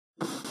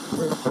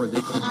or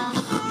they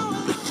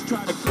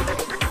try to.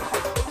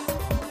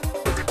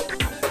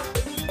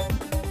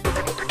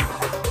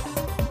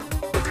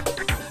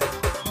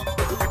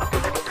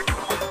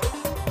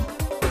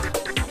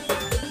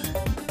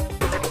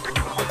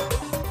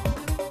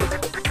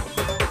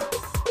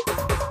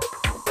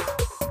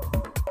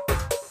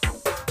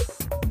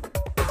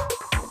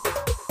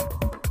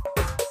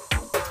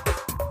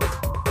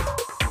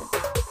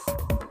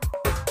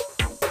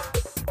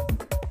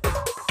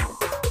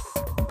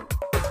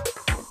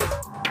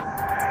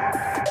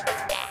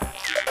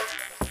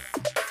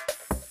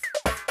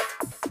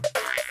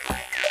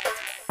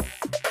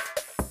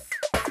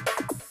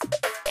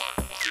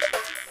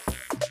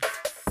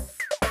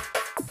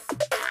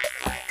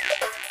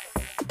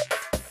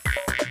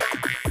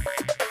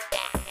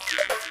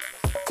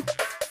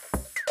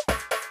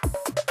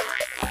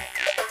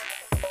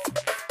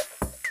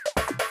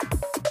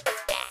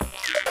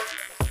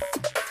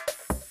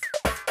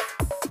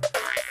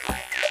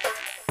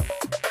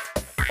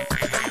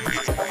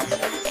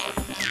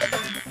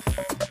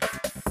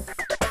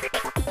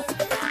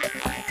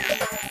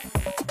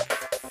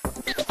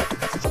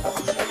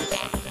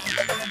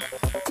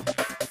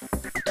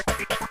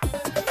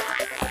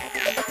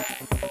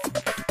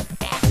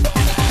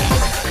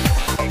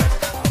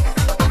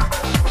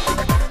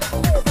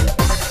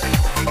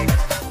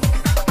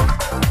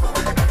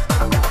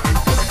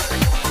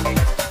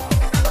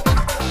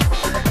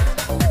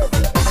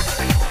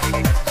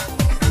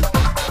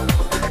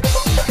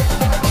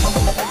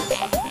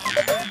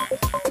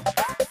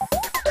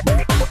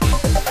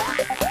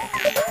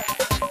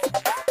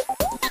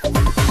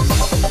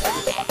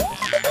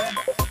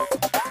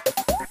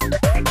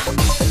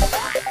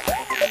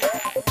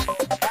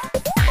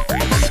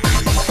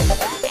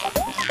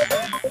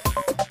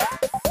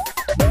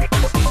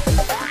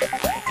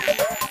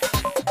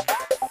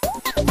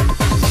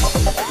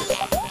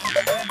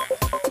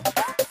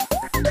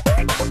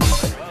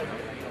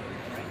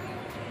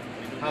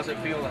 How's it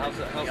feel? How's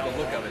the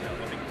look of it?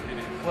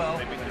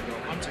 Well,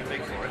 I'm too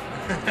big for it.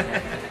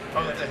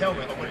 Oh, the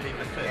helmet, I wouldn't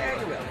even fit.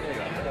 Yeah, you will.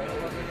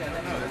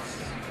 No, it's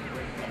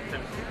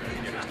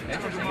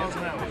 200 miles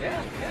an hour.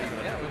 Yeah.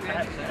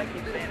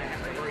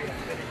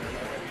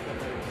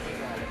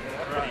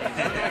 Right.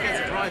 When do I get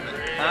to drive it?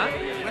 Huh?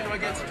 When do I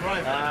get to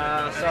drive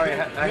it? Sorry,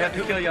 I have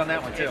to kill you on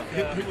that one too.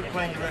 Who would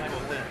play the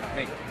record then?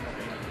 Me.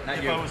 Not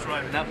If you. I was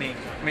driving. Not me.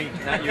 Me,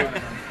 not you. I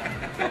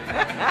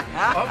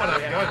want to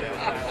have a go, dude.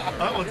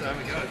 I want to have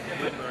a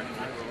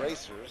go.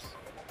 Racers,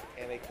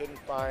 and they couldn't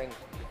find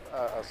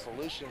a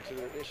solution to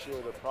their issue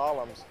or their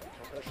problems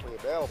commercially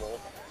available,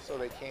 so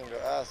they came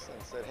to us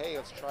and said, hey,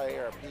 let's try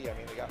ARP. I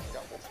mean, they got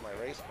what's my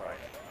race car.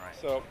 Right.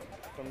 So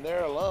from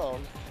there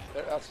alone,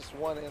 that's just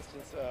one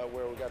instance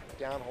where we got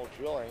downhole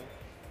drilling.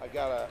 I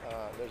got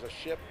there's a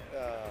ship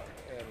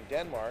in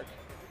Denmark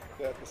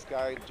that this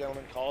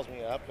gentleman calls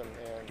me up and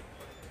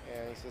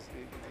he says,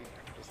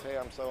 hey,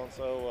 I'm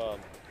so-and-so,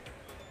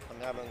 I'm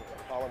having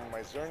a problem with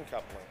my Zern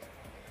coupling.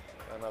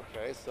 And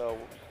okay, so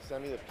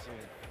send me some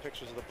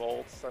pictures of the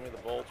bolts, send me the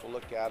bolts, we'll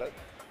look at it.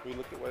 We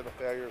looked at where the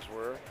failures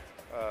were,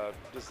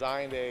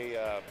 designed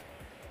a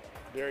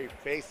very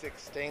basic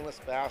stainless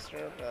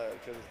fastener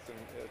because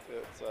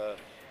it's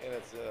in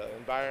its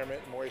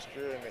environment,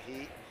 moisture and the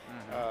heat.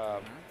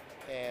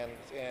 And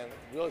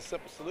really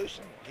simple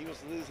solution. He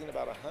was losing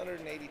about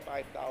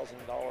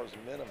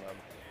 $185,000 minimum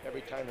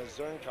every time his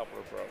Zern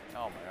coupler broke.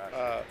 Oh my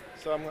gosh.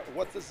 So I'm like,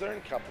 what's a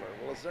Zern coupler?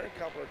 Well, a Zern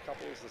coupler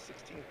couples a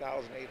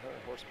 16,800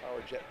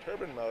 horsepower jet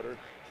turbine motor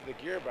to the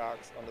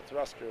gearbox on the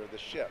thruster of the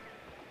ship.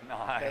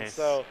 Nice. And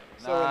so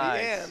in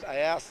the end, I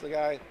asked the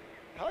guy,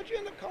 how'd you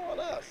end up calling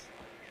us?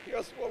 He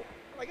goes, well,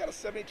 I got a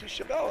 72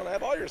 Chevelle and I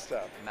have all your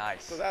stuff.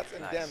 Nice. So that's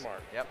in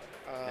Denmark. Yep.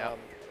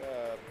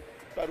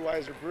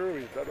 Budweiser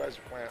breweries, Budweiser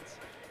plants,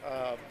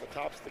 the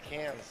tops of the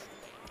cans,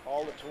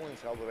 all the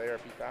tooling's held with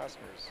ARP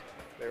fasteners.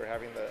 They were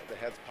having the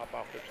heads pop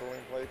off their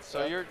tooling plates.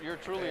 So you're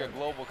truly a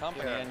global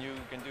company, yeah. and you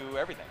can do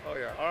everything. Oh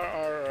yeah,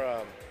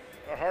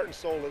 our heart and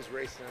soul is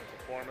racing and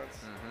performance,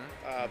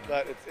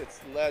 but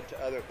it's led to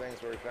other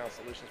things where we found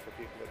solutions for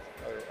people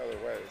in other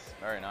ways.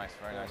 Very nice,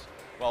 very nice.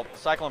 Well,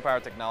 Cyclone Power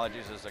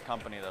Technologies is a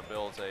company that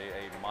builds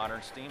a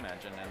modern steam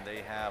engine, and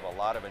they have a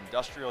lot of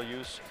industrial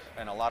use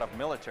and a lot of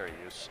military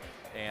use,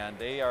 and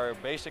they are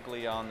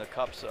basically on the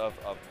cups of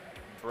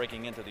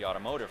breaking into the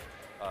automotive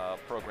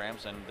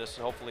programs, and this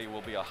hopefully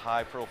will be a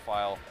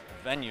high-profile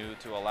venue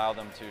to allow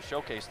them to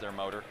showcase their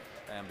motor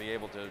and be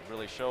able to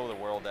really show the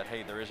world that,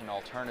 hey, there is an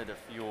alternative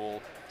fuel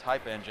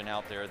type engine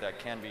out there that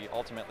can be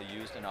ultimately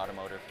used in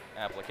automotive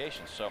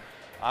applications. So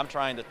I'm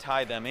trying to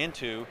tie them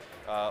into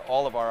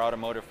all of our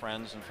automotive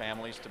friends and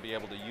families to be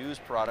able to use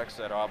products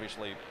that are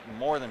obviously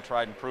more than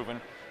tried and proven,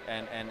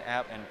 and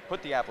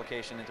put the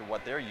application into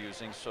what they're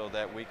using so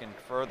that we can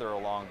further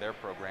along their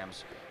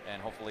programs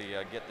and hopefully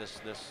get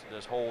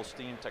this whole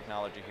steam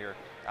technology here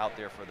out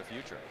there for the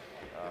future.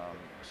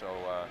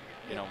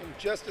 You know. And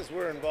just as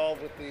we're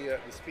involved with the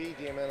speed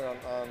demon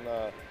on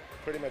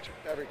pretty much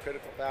every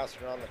critical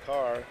fastener on the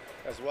car,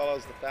 as well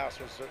as the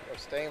fasteners are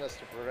stainless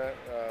to prevent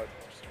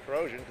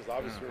corrosion, because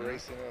obviously we're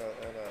racing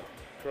in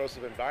a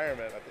corrosive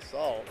environment at the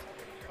salt.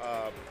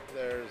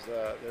 There's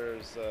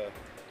the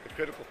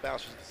critical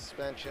fasteners, the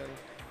suspension,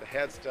 the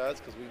head studs,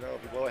 because we know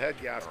if you blow a head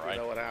gasket, we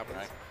know what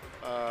happens.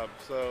 Right.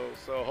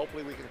 So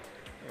hopefully we can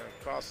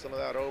cross some of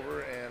that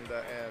over and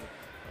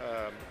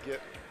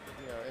get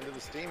into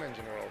the steam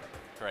engine world.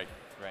 Great.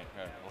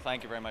 Well,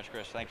 thank you very much,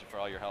 Chris. Thank you for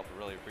all your help. I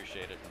really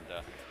appreciate it,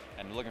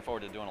 and looking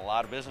forward to doing a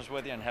lot of business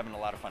with you and having a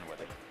lot of fun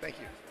with it. Thank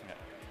you.